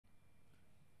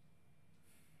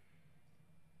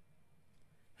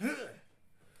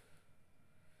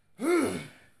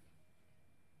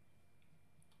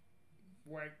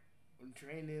I'm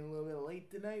training a little bit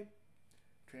late tonight.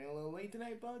 Training a little late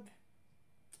tonight, Bug?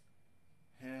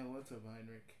 Hell, what's up,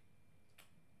 Heinrich?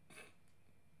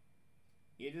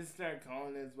 You just start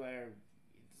calling us by our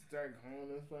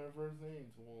first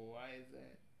names. Well, why is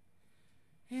that?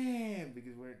 Yeah,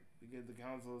 because the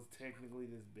council is technically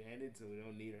disbanded, so we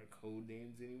don't need our code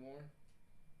names anymore.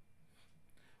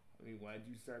 I mean, why'd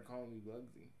you start calling me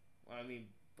Bugsy? Well, I mean,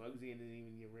 Bugsy isn't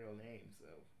even your real name, so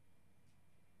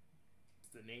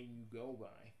it's the name you go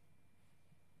by.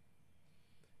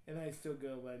 And I still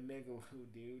go by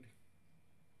Nickelodeon, dude.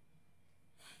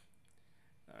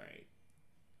 Alright.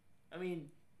 I mean,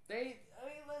 let's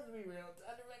be real.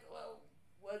 Thunder Nickelodeon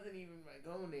wasn't even my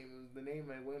code name. It was the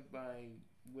name I went by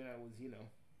when I was,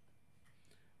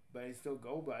 But I still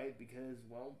go by it because,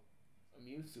 well, I'm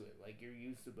used to it. Like, you're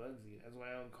used to Bugsy. That's why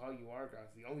I don't call you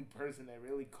Argos. The only person that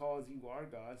really calls you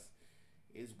Argos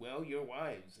is, well, your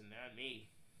wives and not me.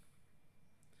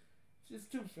 It's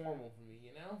just too formal for me,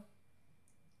 you know?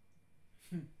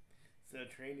 So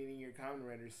training in your Kamen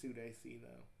Rider suit, I see,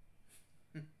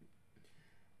 though.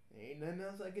 Ain't nothing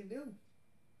else I can do.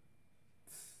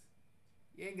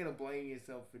 You ain't gonna blame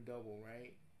yourself for double,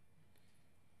 right?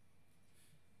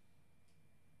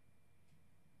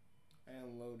 I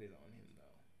unloaded on him,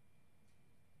 though.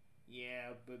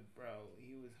 Yeah, but bro,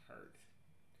 he was hurt.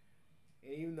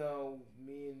 And even though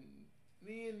me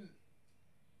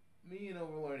and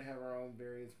Overlord have our own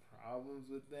various problems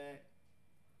with that,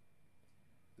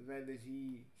 the fact that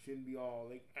he shouldn't be all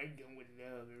like, I'm done with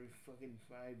love every fucking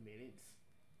 5 minutes.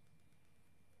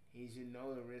 He should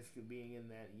know the risk of being in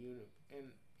that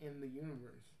in the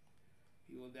universe.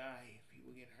 People die,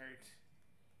 people get hurt.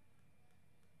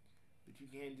 But you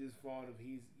can't just fall to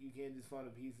pieces. You can't just fall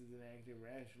to pieces and act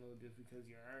irrational just because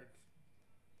you're hurt.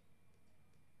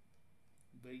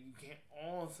 But you can't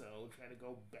also try to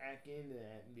go back into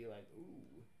that and be like,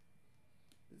 ooh,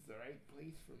 this is the right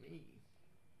place for me.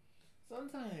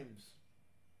 Sometimes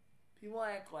people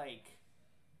act like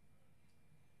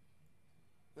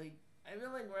I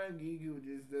feel like Ron Gigu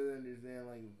just doesn't understand,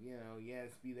 like,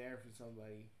 yes, be there for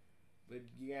somebody, but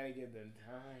you gotta give them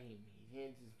time. You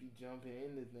can't just be jumping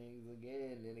into things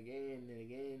again and again and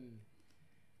again.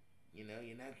 You're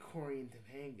not Corey and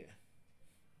Topanga.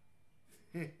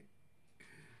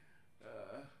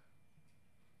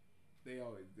 They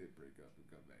always did break up and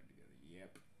come back together.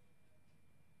 Yep.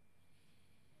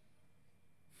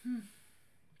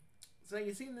 So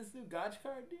you seen this new Gotch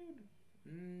card, dude?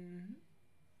 Mm-hmm.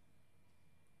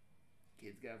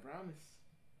 Kid's got promise.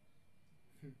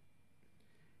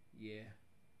 Yeah.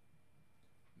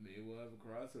 Maybe we'll have a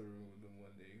crossover with them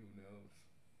one day. Who knows?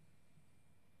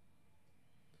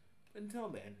 Until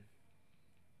then,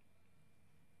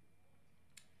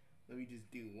 let me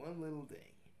just do one little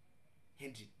thing.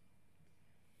 Hinge it.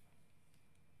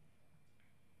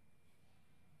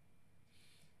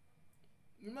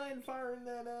 You mind firing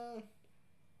that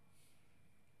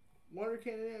water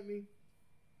cannon at me?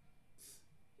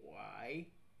 Why?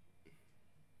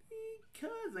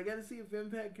 Because I gotta see if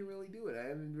Impact can really do it. I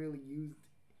haven't really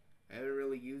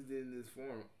used it in this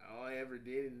form. All I ever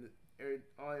did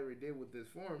with this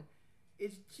form,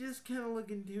 it's just kind of look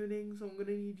intimidating. So I'm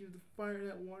gonna need you to fire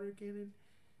that water cannon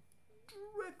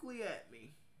directly at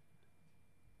me.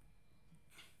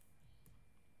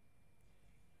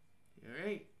 All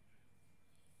right.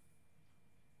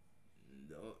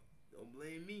 Don't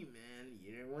blame me, man.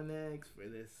 You're the one that asked for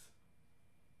this.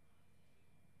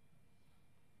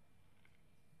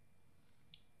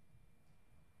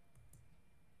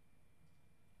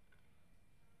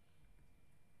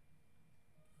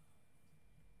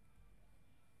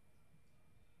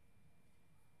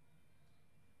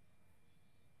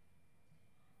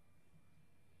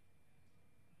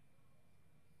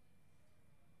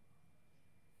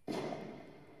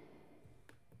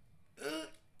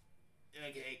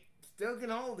 Okay, still can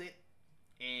hold it,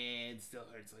 and still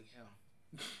hurts like hell.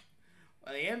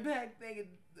 Well, the impact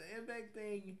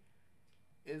thing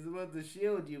is supposed to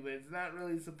shield you, but it's not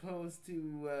really supposed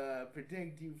to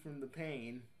protect you from the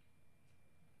pain.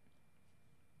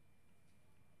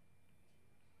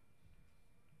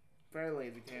 Fire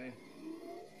laser cannon.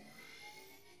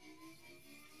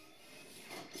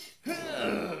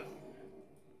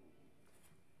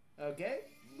 Okay,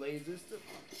 laser still.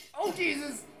 Oh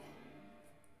Jesus!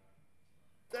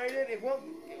 Sorry, it won't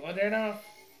turn off.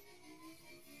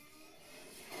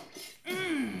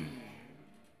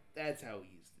 That's how we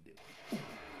used to do it.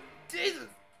 Jesus!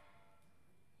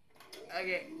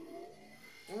 Okay.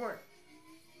 One more.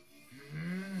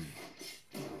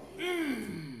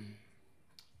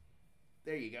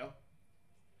 There you go.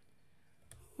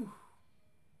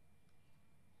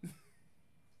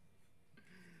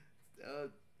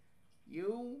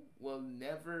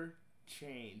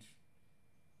 changed.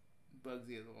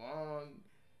 Bugsy, as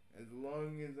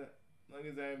long as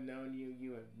I've known you,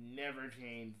 you have never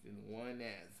changed in one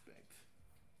aspect.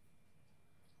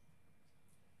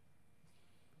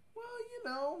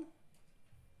 Well,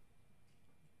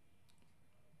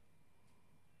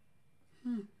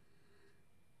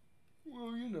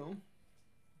 well,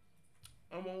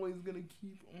 I'm always gonna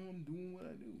keep on doing what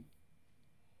I do.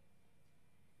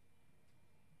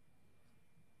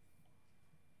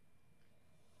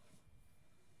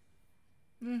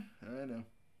 I know.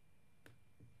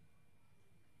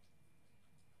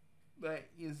 But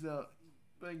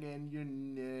but again, you're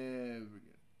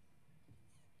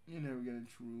never gonna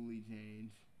truly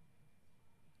change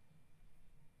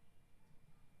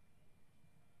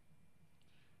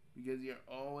because you're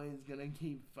always gonna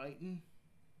keep fighting,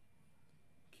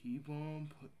 keep on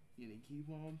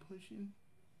pushing.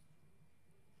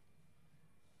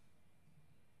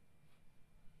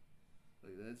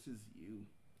 Like that's just you.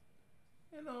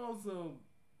 And also,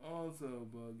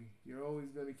 Bug, you're always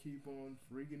gonna keep on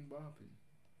freaking bopping.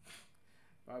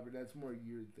 Bopper, that's more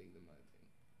your thing than my thing.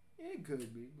 It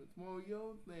could be, but it's more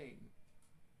your thing.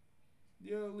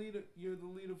 You're a leader. You're the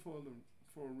leader for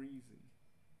a reason.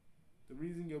 The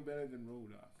reason you're better than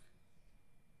Rodoc.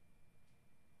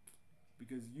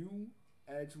 Because you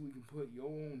actually can put your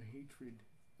own hatred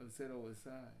of Seto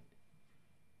aside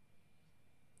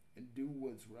and do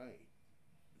what's right.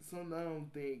 Something I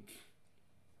don't think.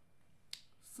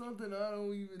 Something I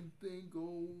don't even think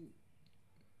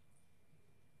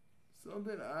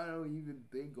Something I don't even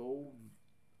think old.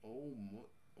 I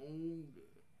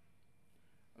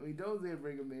mean, Doze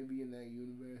Breaker may be in that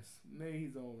universe. Maybe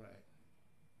he's alright.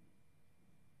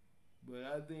 But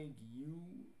I think you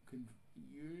could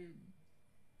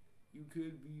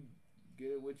be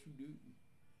good at what you do.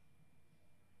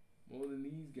 More than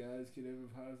these guys could ever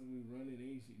possibly run an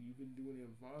Asian. You've been doing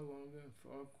it far longer and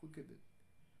far quicker than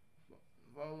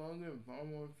far longer and far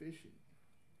more efficient.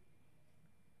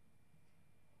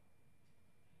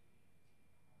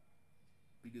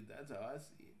 Because that's how I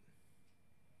see it.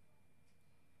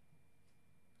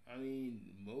 I mean,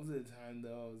 most of the time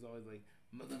though, I was always like,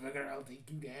 motherfucker, I'll take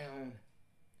you down.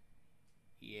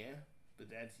 Yeah, but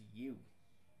that's you.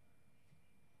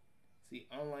 See,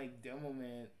 unlike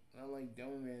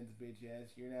Domoman's bitch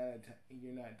ass,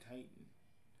 you're not Titan.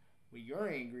 When you're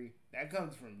angry, that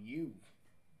comes from you.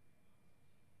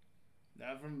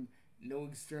 Not from no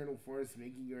external force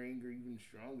making your anger even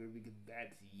stronger, because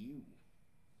that's you.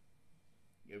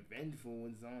 You're vengeful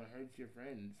when someone hurts your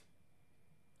friends.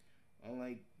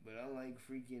 Unlike Doman's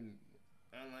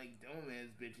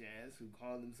bitch ass who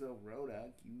called himself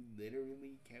Rodoc, you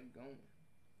literally kept going.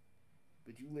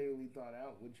 But you literally thought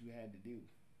out what you had to do.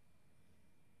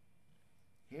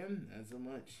 Him, not so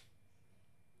much.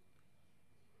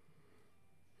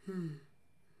 And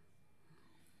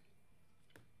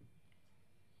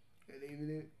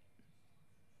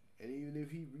even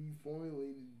if he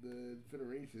reformulated the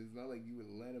Federation, it's not like you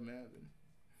would let him happen.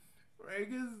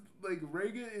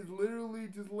 Rega is literally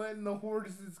just letting the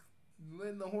horses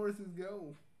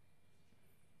go.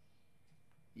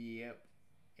 Yep.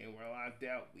 And we're locked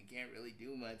out. We can't really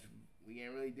do much. We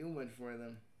can't really do much for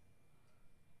them.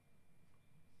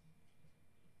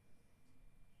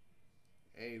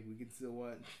 Hey, we can still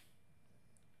watch.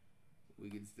 We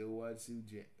can still watch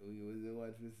Mr.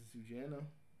 Sujano.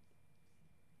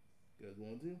 You guys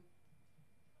want to?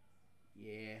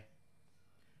 Yeah.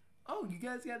 Oh, you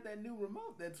guys got that new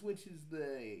remote that switches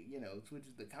the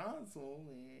console,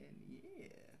 and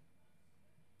yeah.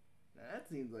 Now that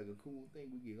seems like a cool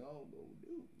thing we could all go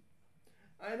do.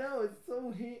 I know, it's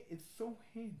so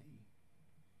handy.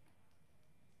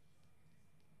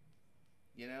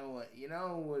 You know what? You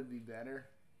know what would be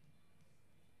better?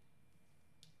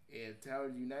 If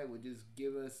Towers Unite would just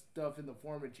give us stuff in the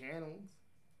form of channels.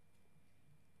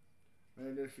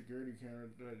 And their security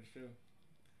cameras too.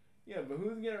 Yeah, but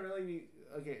who's gonna really be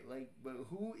but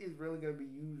who is really gonna be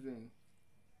using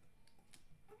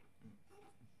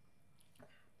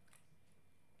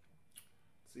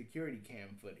security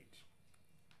cam footage?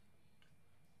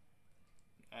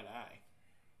 Not I.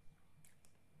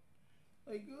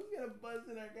 Like, who's gonna buzz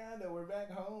in our condo? We're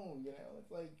back home,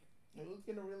 It's like, who's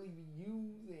gonna really be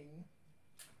using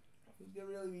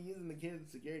the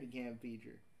kids' security cam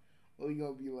feature? Or you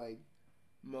gonna be like,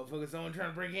 motherfucker, someone trying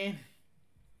to break in?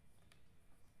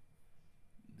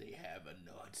 They have a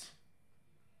nut.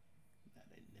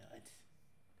 Not a nut.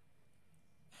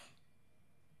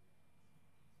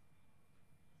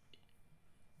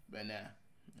 But nah.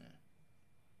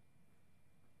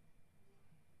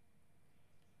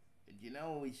 You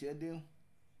know what we should do?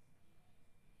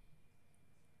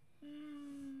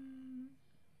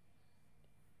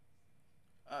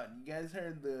 You guys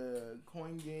heard the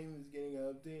coin game is getting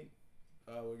an update?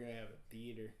 Oh, we're gonna have a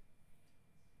theater.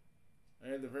 I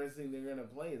heard the first thing they're gonna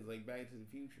play is like Back to the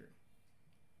Future.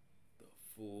 The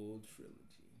full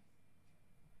trilogy.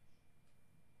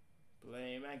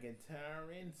 Play my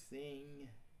guitar and sing.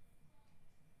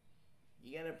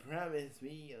 You gotta promise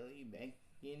me you'll be back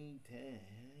in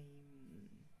time.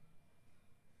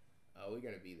 Oh, we're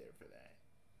gonna be there for that.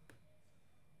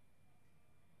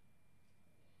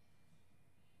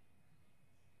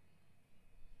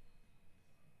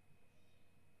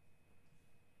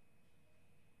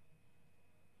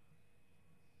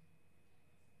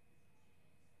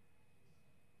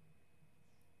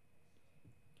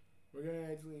 We're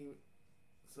gonna actually,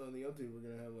 so in the update we're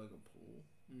gonna have like a pool.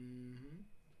 Mm-hmm.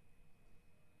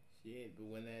 Shit, but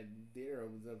when that theater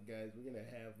opens up, guys, we're gonna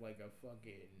have like a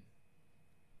fucking,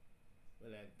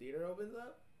 when that theater opens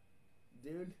up,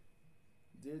 dudes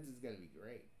is gonna be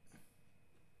great.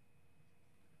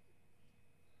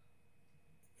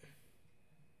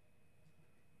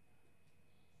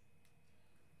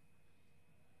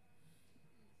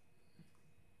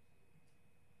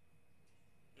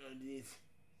 Oh, jeez.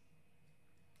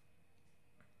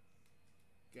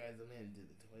 Guys, I'm heading to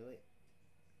the toilet.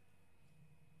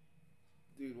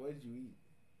 Dude, what did you eat?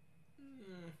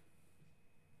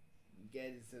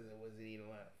 Gadget says I wasn't eating a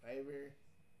lot of fiber.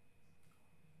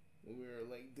 When we were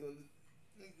like doing,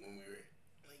 like when we were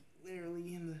like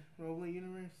literally in the roleplay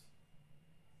universe.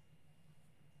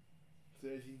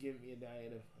 So she's giving me a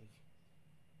diet of like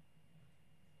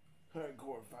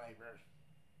hardcore fiber.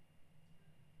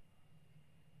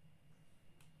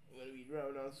 I'm gonna be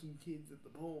dropping off some kids at the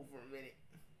pool for a minute.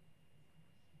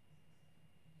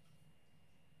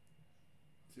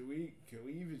 Can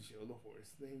we even show the horse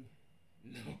thing?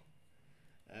 No.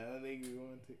 I don't think we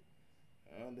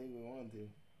want to.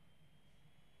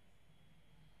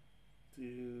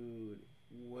 Dude,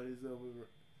 what is up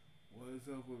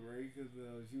with Rika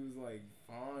though? She was like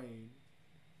fine.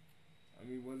 I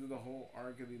mean, wasn't the whole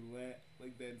arc of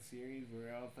like that series where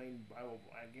we're all playing Bible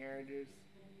Black characters?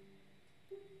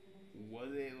 Was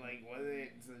it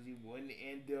so she wouldn't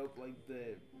end up like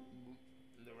the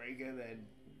Rika that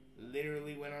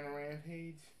literally went on a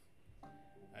rampage?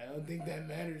 I don't think that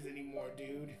matters anymore,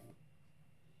 dude.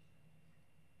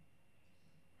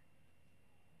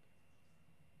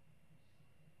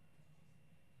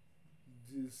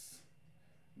 Just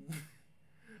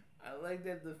I like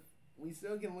that we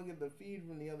still can look at the feed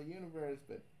from the other universe,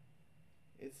 but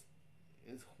it's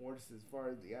horse as far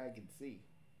as the eye can see.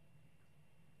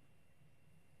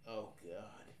 Oh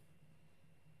god.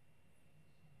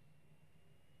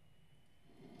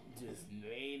 Just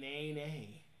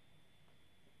nay.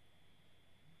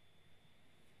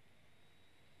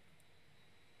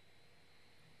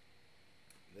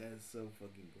 That's so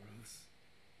fucking gross.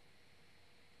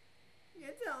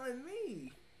 You're telling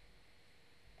me.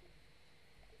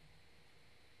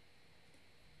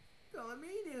 Telling me,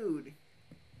 dude.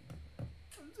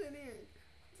 I'm sitting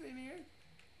here.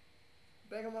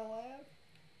 Back on my lap.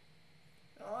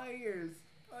 All I hear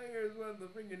is one of the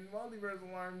freaking multiverse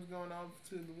alarms going off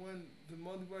to the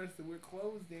multiverse that we're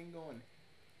closed in going,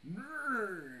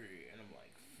 Nerd! And I'm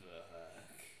like,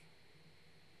 fuck.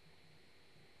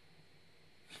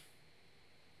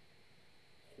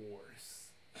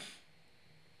 Horse.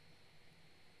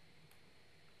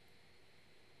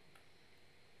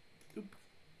 Oop.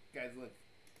 Guys, look.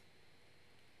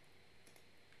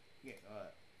 Yeah,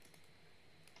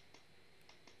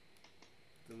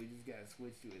 so we just gotta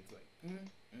switch to it. It's like,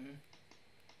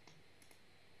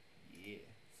 yeah,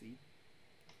 see?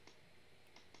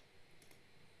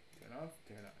 Turn off,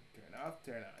 turn on, turn off,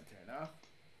 turn on, turn off.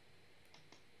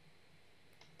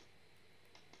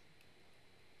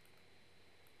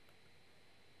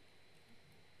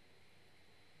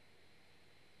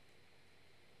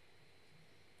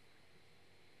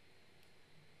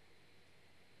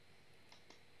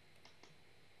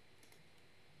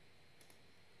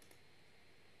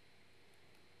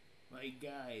 Like,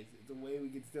 guys, it's a way we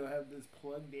can still have this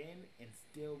plugged in and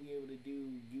still be able to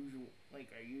do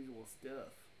our usual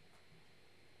stuff.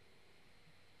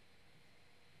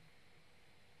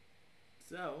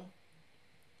 So,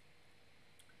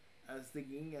 I was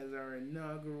thinking as our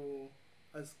inaugural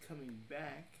us coming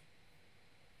back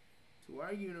to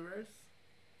our universe,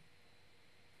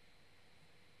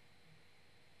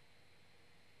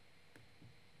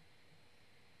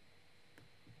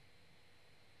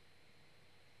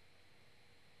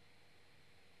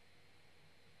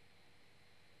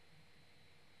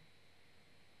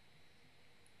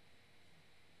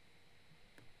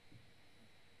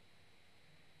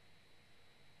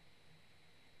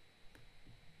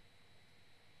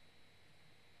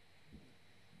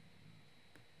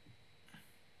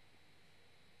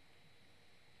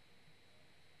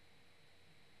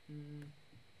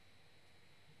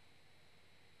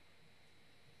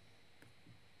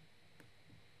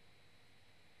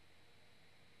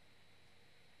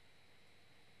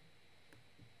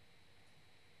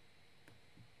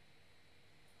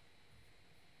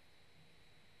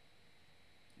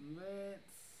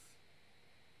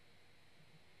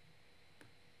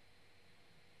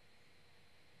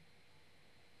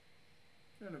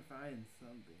 find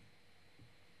something.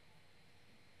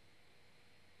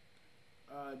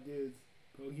 Dude,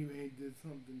 Pokemon did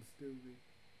something stupid.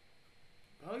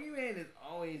 Pokemon is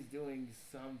always doing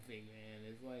something, man.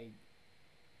 It's like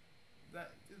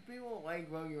that. Just people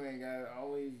like Pokemon gotta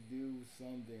always do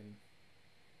something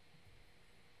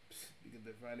because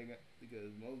they're fighting.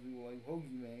 Because most people like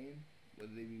Pokemon,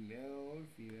 whether they be male or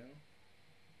female,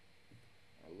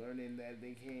 are learning that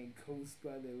they can't coast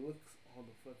by their looks all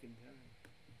the fucking time.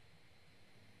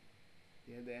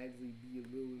 They have to actually be a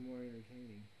little bit more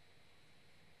entertaining.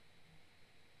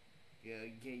 Yeah,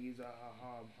 you can't use a ha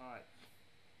ha, I'm hot.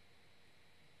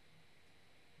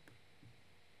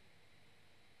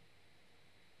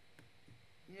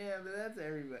 Yeah, but that's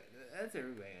everybody. That's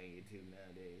everybody on YouTube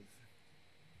nowadays.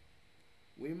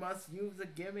 We must use a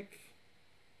gimmick.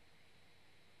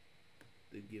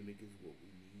 The gimmick is what we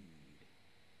need.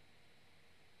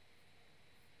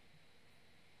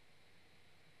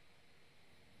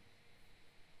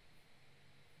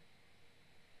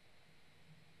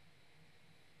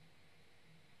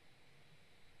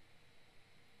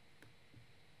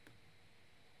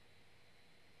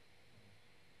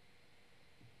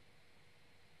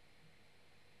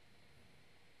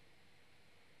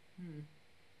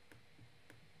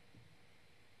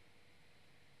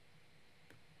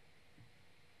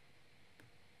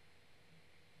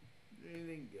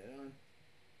 Anything good on?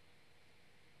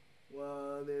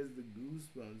 Well, there's the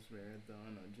Goosebumps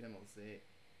marathon on Channel 6,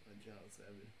 on Channel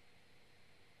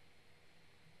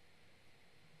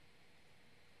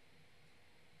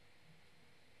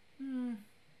 7.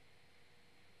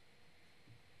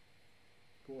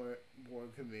 Poor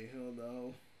Camille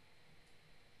though.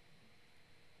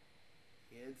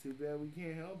 Yeah, too bad we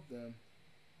can't help them.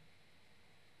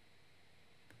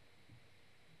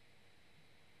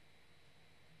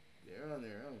 They're on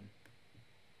their own.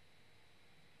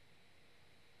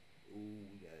 Ooh,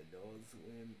 we got Adult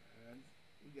Swim.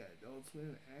 We got Adult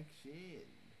Swim action.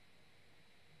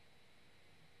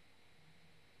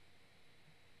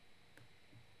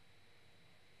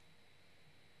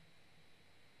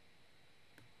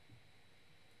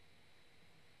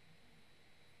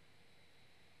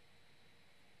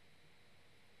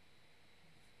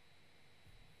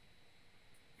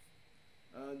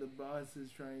 The boss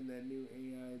is trying that new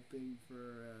AI thing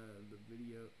for the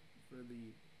video for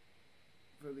the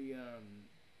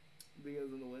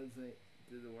videos on the website.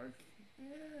 Does it work?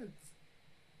 Yeah,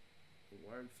 it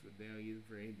works, but they don't use it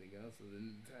for anything else other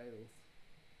than the titles.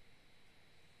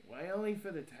 Why only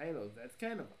for the titles? That's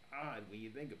kind of odd when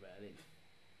you think about it.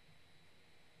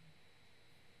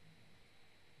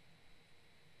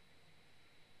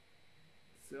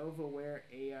 Self-aware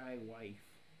AI wife.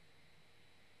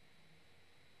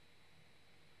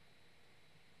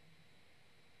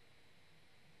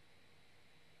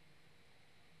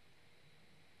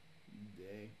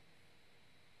 Dang.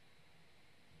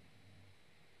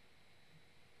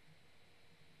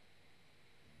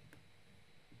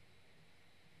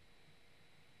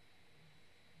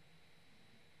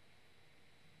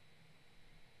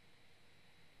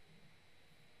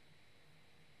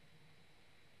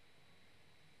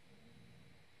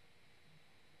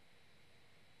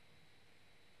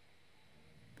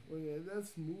 Wait, is that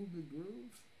Smooth the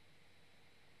Grooves?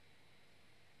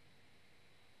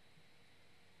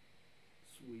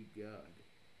 Sweet God.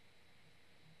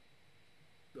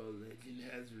 The legend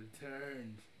has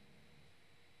returned.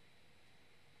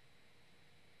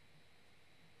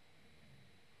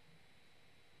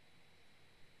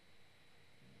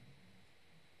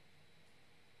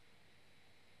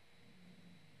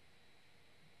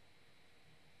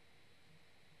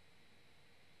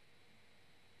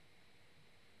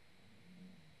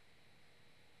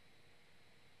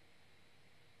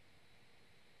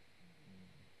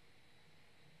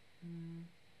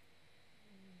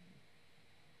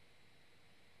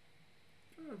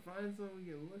 Trying to find something we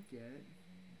can look at.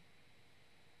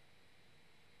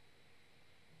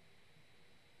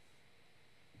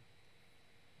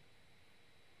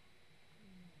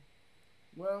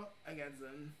 Well, I got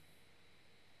something.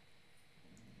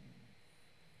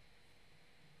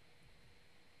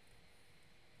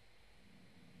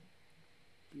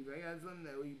 I got something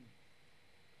that we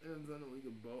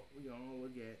can all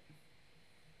look at.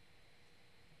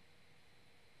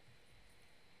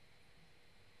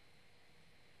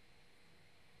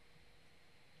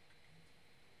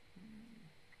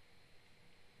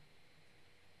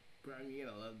 Prime, you're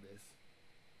gonna love this.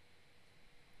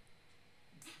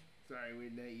 Sorry, we're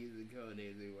not using code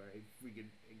names anymore. I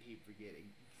keep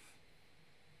forgetting.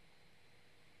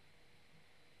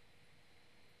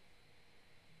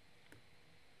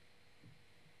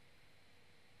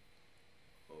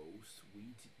 Oh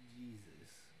Jesus.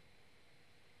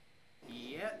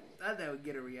 Yep, thought that would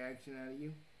get a reaction out of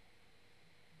you.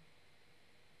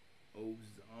 Oh,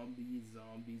 zombie,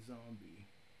 zombie, zombie.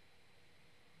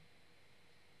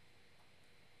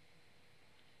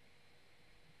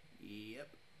 Yep.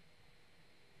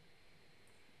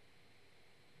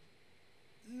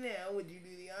 Now, would you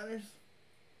do the honors?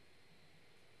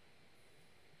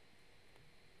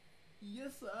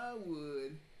 Yes, I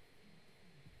would.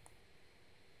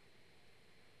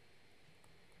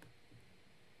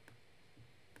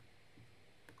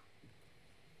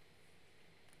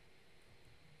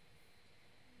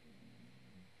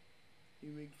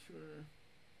 You make sure.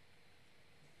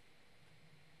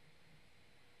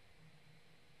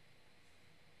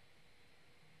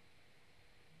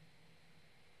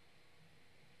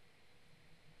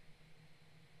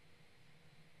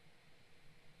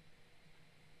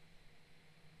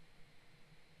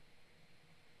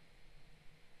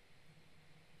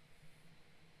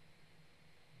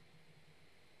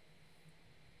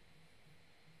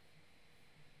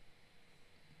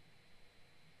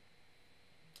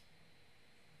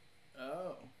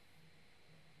 Oh.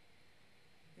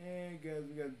 And guys,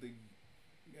 we got the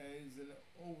guys, and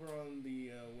over on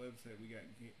the website,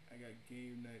 I got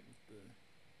game night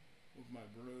with my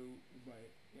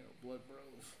blood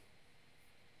bros.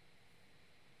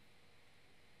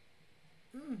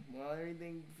 Well,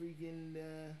 everything freaking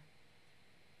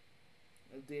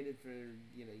updated for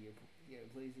your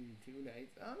PlayStation 2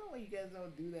 nights. I don't know why you guys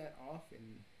don't do that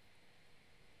often.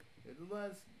 There's a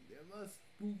lot of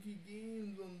spooky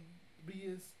games on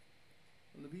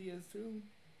the PS2.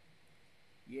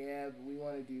 Yeah, but we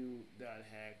want to do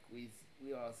 .hack. We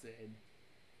all said,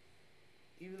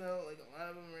 even though like a lot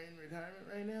of them are in retirement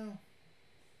right now,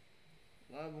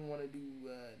 a lot of them want to do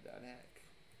 .hack.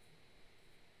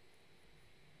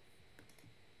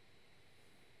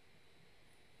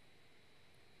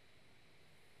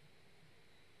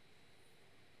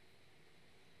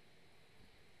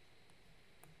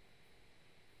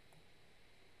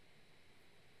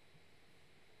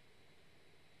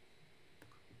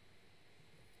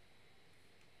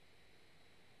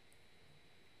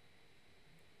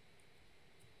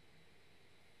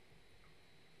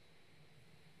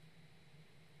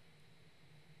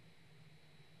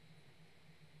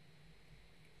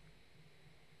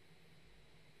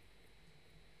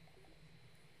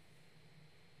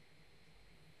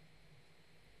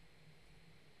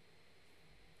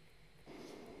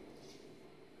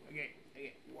 Okay,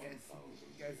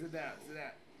 guys, sit down.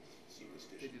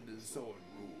 It is the sword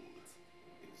rules.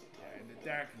 And the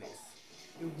darkness,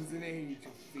 it was an age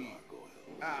of fear.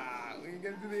 We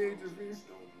get to the age of fear.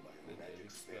 The dead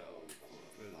expelled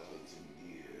for 1,000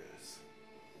 years.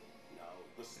 Now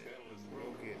the spell is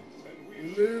broken.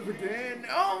 We live again.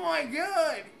 Oh my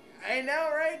god! I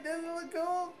know, right? Doesn't it look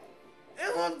cool?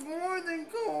 It looks more than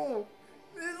cool.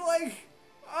 It's like,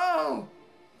 oh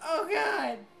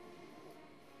god.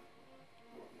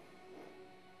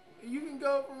 You can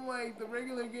go from like the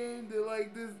regular game to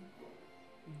like this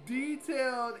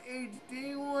detailed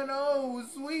HD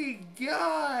 1.0. Sweet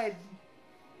God!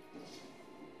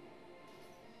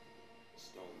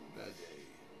 The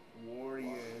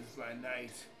warriors by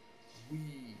night.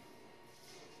 We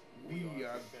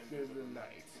are the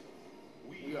night.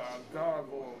 We are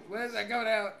gargoyles. When does that go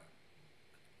out?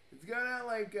 It's going out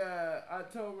like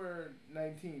October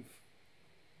 19th.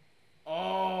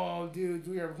 Oh, dudes,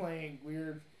 we are playing.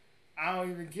 I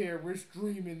don't even care. We're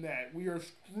streaming that. We are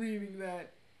streaming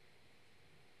that.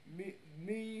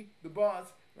 Me, the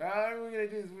boss. All we're gonna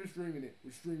do is we're streaming it.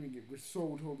 We're streaming it. We're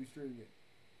so totally streaming it.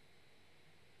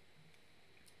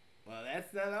 Well,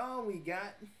 that's not all we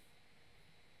got.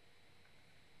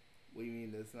 What do you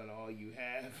mean that's not all you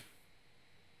have?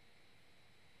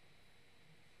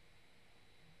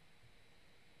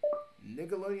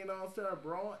 Nickelodeon All-Star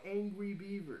Brawl Angry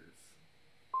Beavers.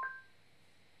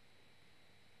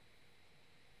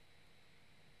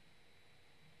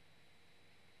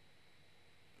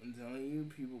 I'm telling you,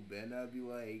 people better not be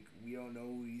like, we don't know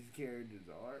who these characters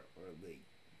are, or like,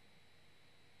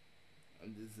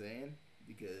 I'm just saying,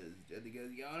 just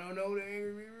because y'all don't know the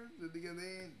Angry Beavers, just because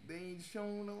they ain't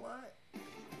shown a lot.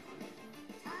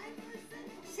 Time for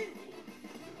shooting.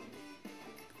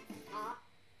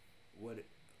 What?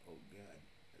 Oh God.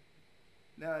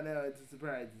 No, it's a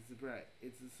surprise.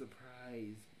 It's a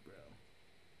surprise, bro.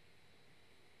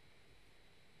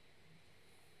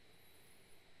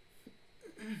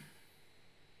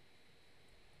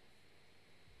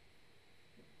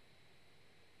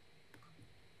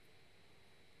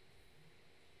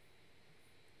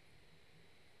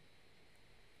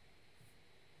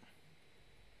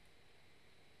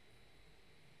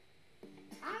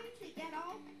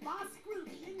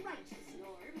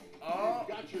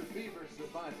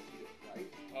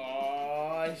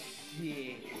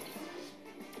 shit. You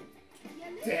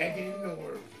Tagging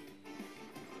North.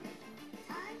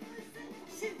 Time for some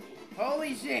shooting.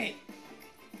 Holy shit!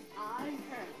 I am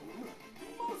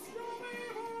Master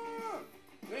Beaver.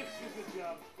 This is a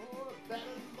job for Baron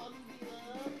Von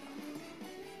Beaver.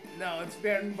 No, it's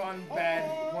been one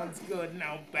bad, one's good,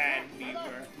 now bad,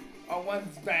 Beaver. Or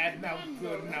one's bad, now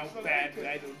good, now bad, but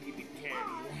I don't even care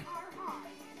anymore.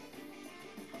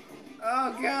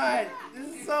 Oh god,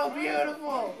 this is so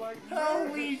beautiful!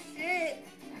 Holy shit!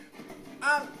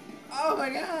 Oh my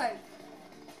god!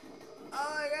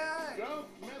 Oh my god! Don't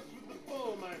mess with the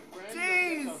bull, my friend.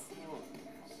 Jeez!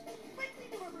 Quickly,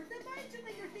 Norbert, the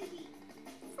modulator thingy.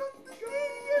 From the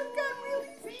game got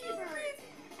really Beavers. stupid!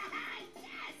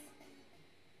 Yes.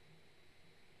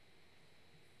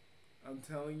 I'm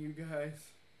telling you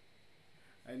guys,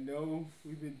 I know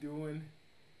we've been doing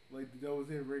like the Doubles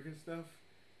and Breaker stuff,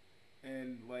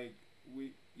 and like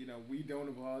we don't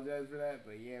apologize for that,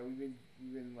 but yeah, we've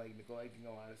been like neglecting a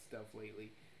lot of stuff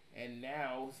lately, and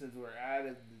now since we're out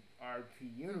of the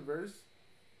RP universe,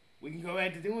 we can go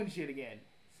back to doing shit again.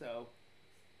 So,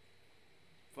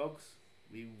 folks,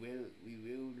 we will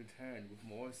return with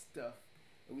more stuff,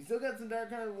 and we still got some Dark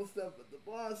Carnival stuff, but the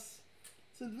boss.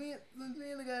 Since me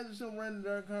and the guys are still running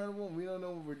Dark Carnival and we don't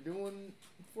know what we're doing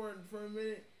for a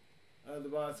minute, the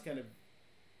boss kind of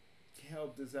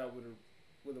helped us out with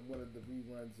one of the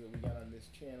reruns that we got on this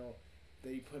channel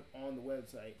that he put on the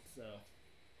website. So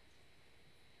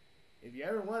if you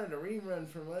ever wanted a rerun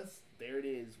from us, there it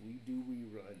is. We do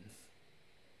reruns.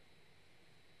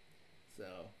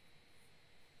 So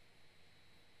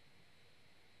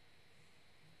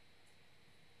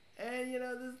and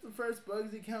this is the first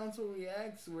Bugsy Council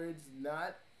reacts where it's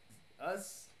not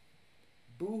us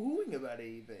boo-hooing about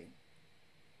anything.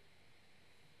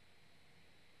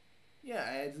 Yeah,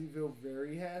 I actually feel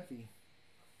very happy.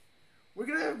 We're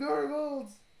gonna have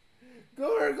gargoyles!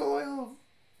 Gargoyles!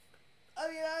 I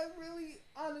mean, I really,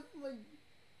 honestly, like...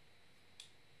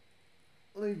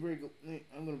 I'm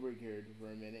gonna break character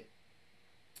for a minute.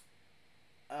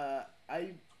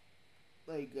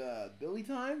 Billy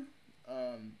Time,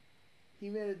 he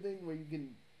made a thing where you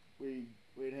can,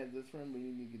 where it has this from, but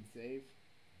you can save.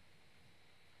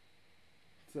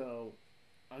 So,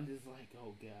 I'm just like,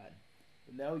 oh god.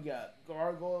 But now we got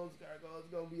gargoyles. Gargoyles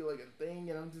gonna be like a thing,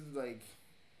 and I'm just like,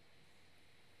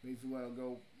 makes me wanna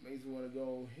go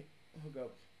hook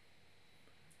up.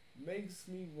 Makes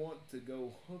me want to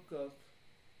go hook up.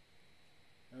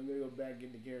 I'm gonna go back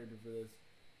into character for this,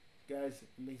 guys. It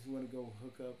makes me want to go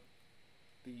hook up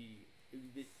the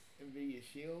NVIDIA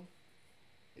Shield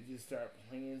and just start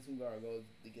playing some gargoyles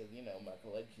because my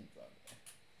collection's on there.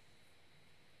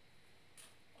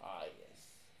 Ah yes,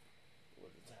 it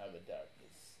was a time of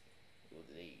darkness. It was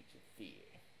an age of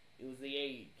fear. It was the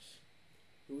age.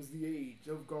 It was the age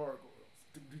of gargoyles.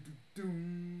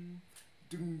 Doom,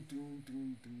 doom, doom,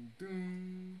 doom, doom,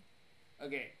 doom.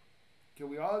 Okay, can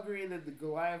we all agree that the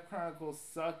Goliath Chronicles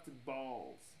sucked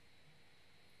balls?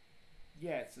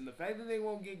 Yes, and the fact that they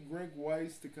won't get Greg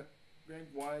Wiseman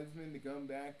to come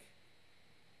back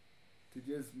to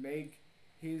just make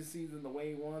his season the way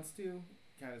he wants to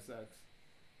kind of sucks.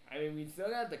 I mean, we still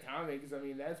got the comics. I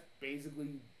mean, that's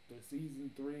basically the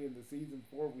season 3 and the season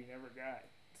 4 we never got.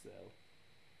 So,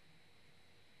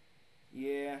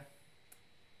 yeah,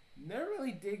 never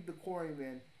really dig the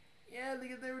Quarrymen. Yeah,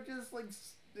 they were just like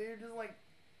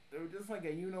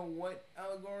a what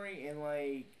allegory and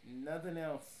like nothing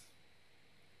else.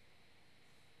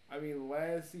 I mean,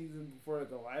 last season before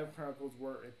the Live Chronicles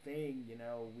were a thing,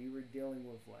 we were dealing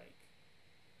with like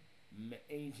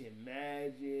ancient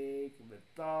magic,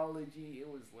 mythology. It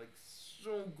was like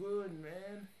so good,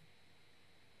 man.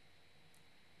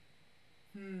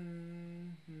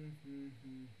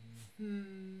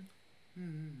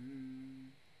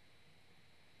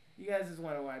 You guys just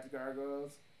want to watch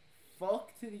gargoyles?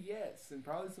 Fuck to the yes, and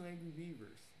probably some angry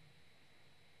beavers.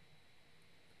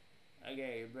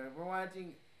 Okay, but we're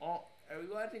watching all. Are we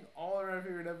watching all of our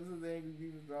favorite episodes of Angry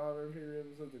Beavers and all of our favorite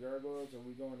episodes of Gargoyles, or are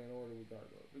we going in order with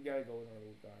Gargoyles? We gotta go in order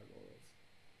with Gargoyles.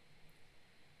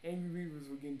 Angry Beavers,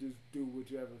 we can just do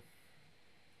whichever.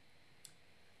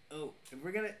 Oh, if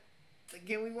we're gonna,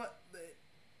 can we want the?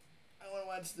 I want to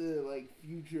watch the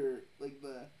future,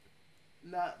 the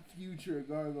not future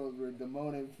Gargoyles where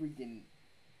Demona freaking.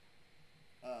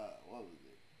 What was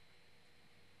it?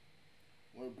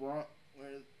 What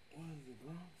is it,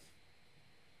 Bronx?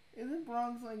 Isn't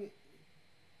Bronx like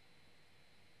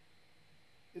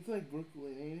it's like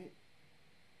Brooklyn, ain't it?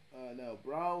 No,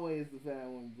 Broadway is the fat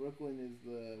one. Brooklyn is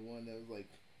the one that was like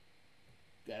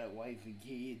got a wife and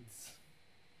kids.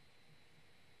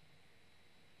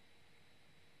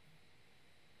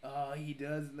 all he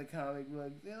does in the comic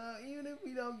books. You know, even if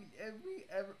we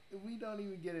don't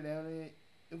even get it animated,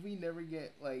 if we never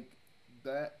get like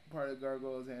that part of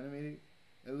Gargoyles animated,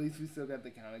 at least we still got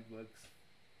the comic books.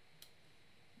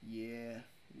 Yeah,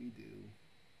 we do.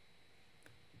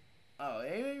 Oh,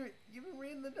 you been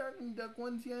reading the Darkwing Duck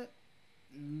ones yet?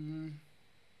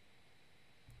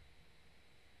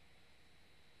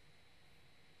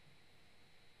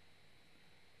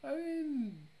 I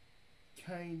mean,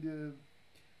 kind of,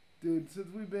 dude. Since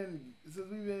we've been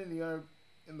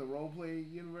in the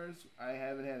roleplay universe, I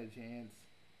haven't had a chance.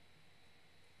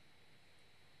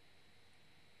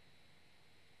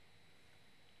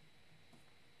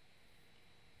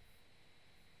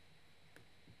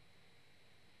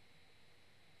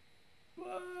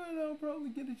 But I'll probably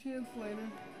get a chance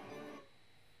later.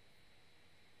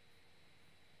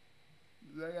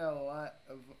 I got a lot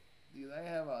of, dude. I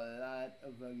have a lot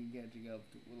of fucking catching up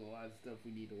with a lot of stuff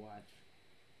we need to watch.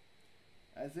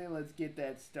 I say let's get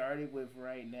that started with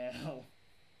right now.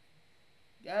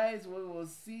 Guys, we will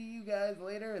see you guys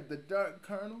later at the Dark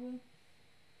Carnival.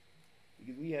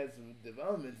 Because we have some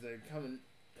developments that are coming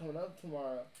up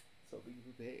tomorrow. So be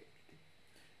prepared.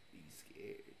 Be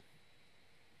scared.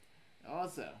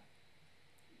 Also,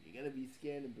 you gotta be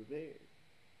scared and prepared.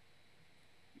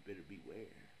 You better beware.